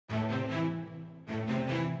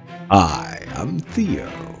Hi, I'm Theo,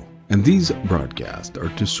 and these broadcasts are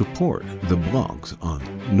to support the blogs on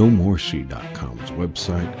nomoreshee.com's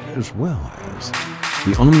website as well as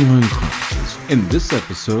the online classes. In this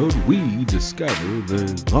episode, we discover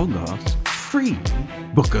the Logos free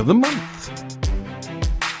book of the month.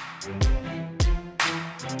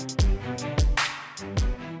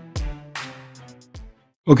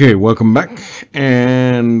 Okay, welcome back,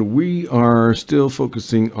 and we are still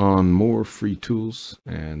focusing on more free tools.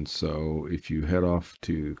 And so if you head off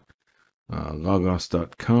to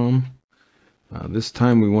logos.com, this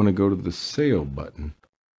time we want to go to the sale button,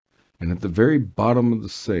 and at the very bottom of the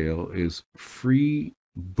sale is free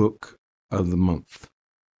book of the month.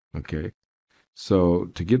 Okay, so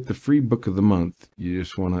to get the free book of the month, you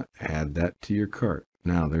just want to add that to your cart.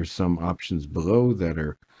 Now there's some options below that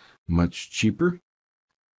are much cheaper.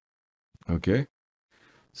 Okay,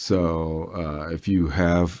 so if you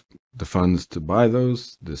have the funds to buy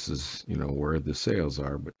those, this is, where the sales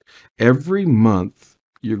are. But every month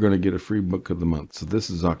you're going to get a free book of the month. So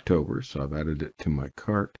this is October, so I've added it to my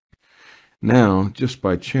cart. Now, just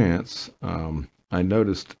by chance, I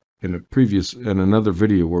noticed in another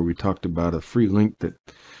video where we talked about a free link that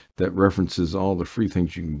references all the free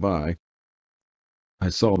things you can buy. I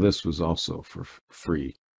saw this was also for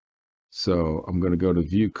free. So I'm going to go to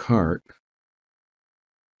view cart.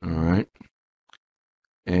 All right.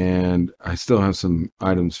 And I still have some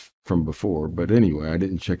items from before, but anyway, I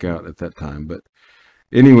didn't check out at that time. But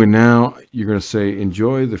anyway, now you're going to say,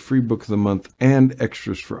 enjoy the free book of the month and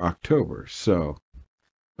extras for October. So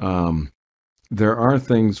there are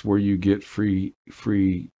things where you get free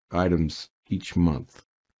items each month.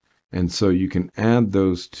 And so you can add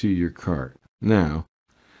those to your cart. Now,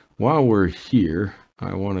 while we're here,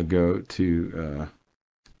 I want to go to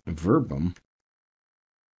verbum.com.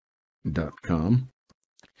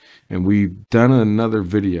 And we've done another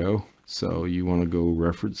video, so you want to go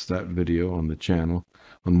reference that video on the channel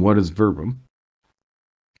on what is verbum.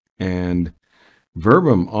 And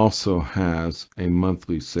verbum also has a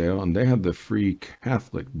monthly sale, and they have the free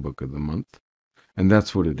Catholic book of the month. And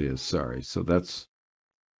that's what it is, sorry. So that's,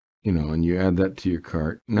 and you add that to your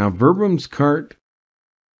cart. Now, verbum's cart,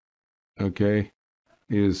 okay,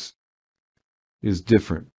 is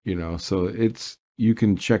different, so you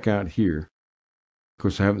can check out here. Of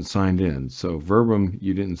course, I haven't signed in. So verbum,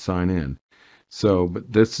 you didn't sign in. So,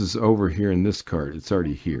 but this is over here in this cart. It's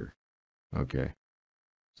already here. Okay.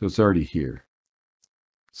 So it's already here.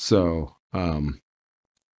 So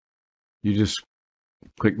you just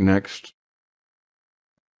click next.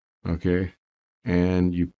 Okay.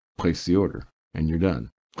 And you place the order and you're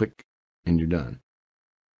done. Click and you're done.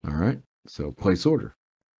 All right. So place order.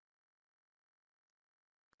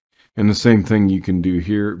 And the same thing you can do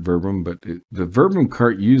here at verbum, but the verbum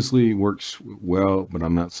cart usually works well, but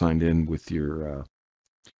I'm not signed in with your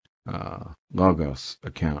Logos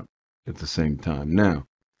account at the same time. Now,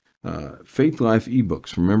 Faithlife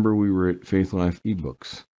ebooks. Remember, we were at Faithlife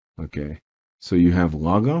ebooks. Okay, so you have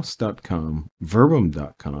logos.com,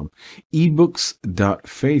 verbum.com,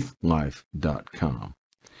 ebooks.faithlife.com.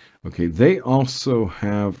 Okay, they also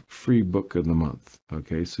have free book of the month.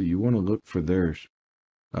 Okay, so you want to look for their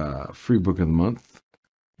free book of the month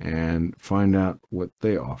and find out what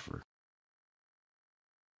they offer.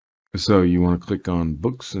 So you want to click on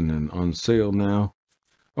books and then on sale now.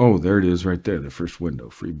 Oh, there it is right there, the first window,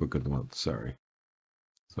 free book of the month. Sorry.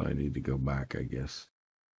 So I need to go back, I guess.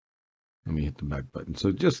 Let me hit the back button.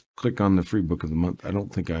 So just click on the free book of the month. I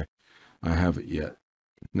don't think I have it yet.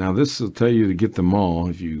 Now this will tell you to get them all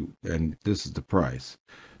and this is the price.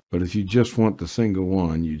 But if you just want the single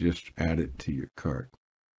one, you just add it to your cart.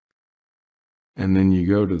 And then you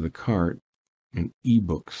go to the cart in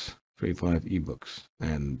ebooks, Faithlife ebooks.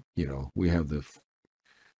 And, we have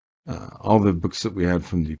all the books that we had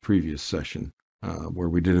from the previous session, where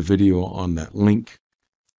we did a video on that link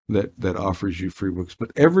that offers you free books.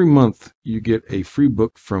 But every month you get a free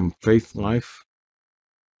book from Faithlife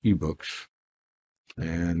ebooks.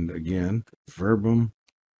 And again, verbum.com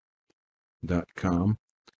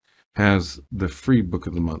has the free book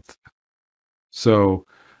of the month. So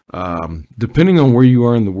depending on where you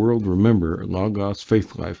are in the world, remember, Logos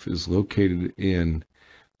Faithlife is located in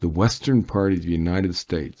the western part of the United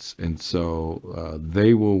States. And so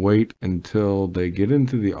they will wait until they get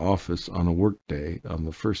into the office on a work day, on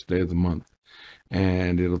the first day of the month.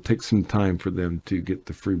 And it'll take some time for them to get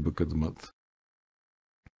the free book of the month.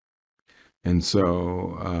 And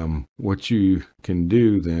so what you can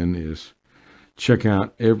do then is check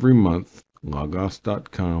out every month,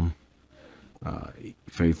 logos.com,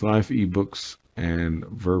 Faithlife ebooks, and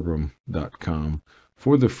verbum.com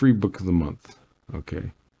for the free book of the month.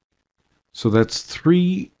 Okay. So that's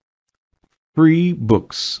 3 free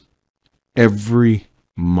books every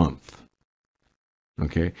month.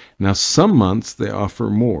 Okay. Now, some months they offer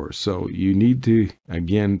more. So you need to,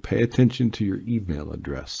 again, pay attention to your email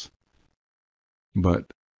address.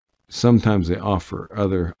 But sometimes they offer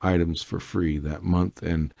other items for free that month.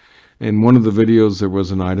 And in one of the videos, there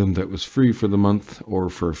was an item that was free for the month or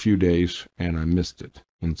for a few days, and I missed it.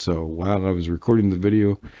 And so while I was recording the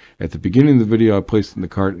video, at the beginning of the video, I placed it in the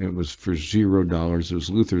cart, and it was for $0. It was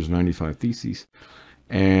Luther's 95 Theses.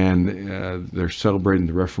 And they're celebrating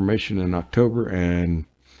the Reformation in October, and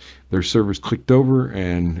their servers clicked over,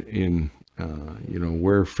 and in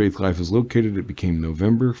where Faithlife is located, it became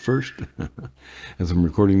November 1st as I'm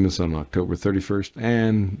recording this on October 31st,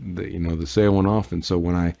 and the sale went off. And so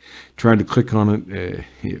when I tried to click on it,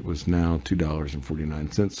 it was now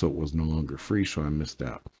 $2.49, so it was no longer free, so I missed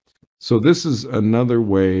out. So this is another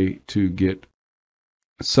way to get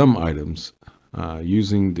some items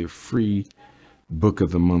using the free book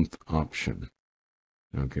of the month option.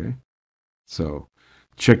 Okay, so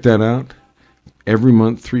check that out. Every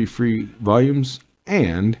month, 3 free volumes,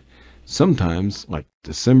 and sometimes, like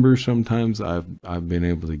December, sometimes I've been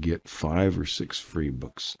able to get 5 or 6 free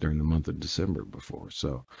books during the month of December before.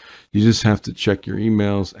 So you just have to check your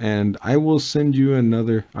emails, and I will send you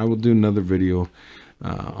I will do another video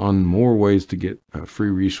on more ways to get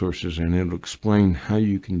free resources, and it'll explain how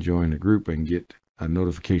you can join a group and get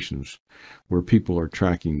notifications where people are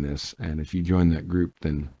tracking this. And if you join that group,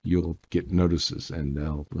 then you'll get notices, and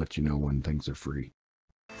they'll let you know when things are free.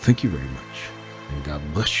 Thank you very much, and God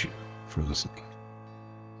bless you for listening.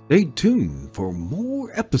 Stay tuned for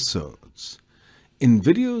more episodes and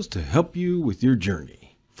videos to help you with your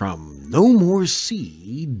journey from nomorec.com.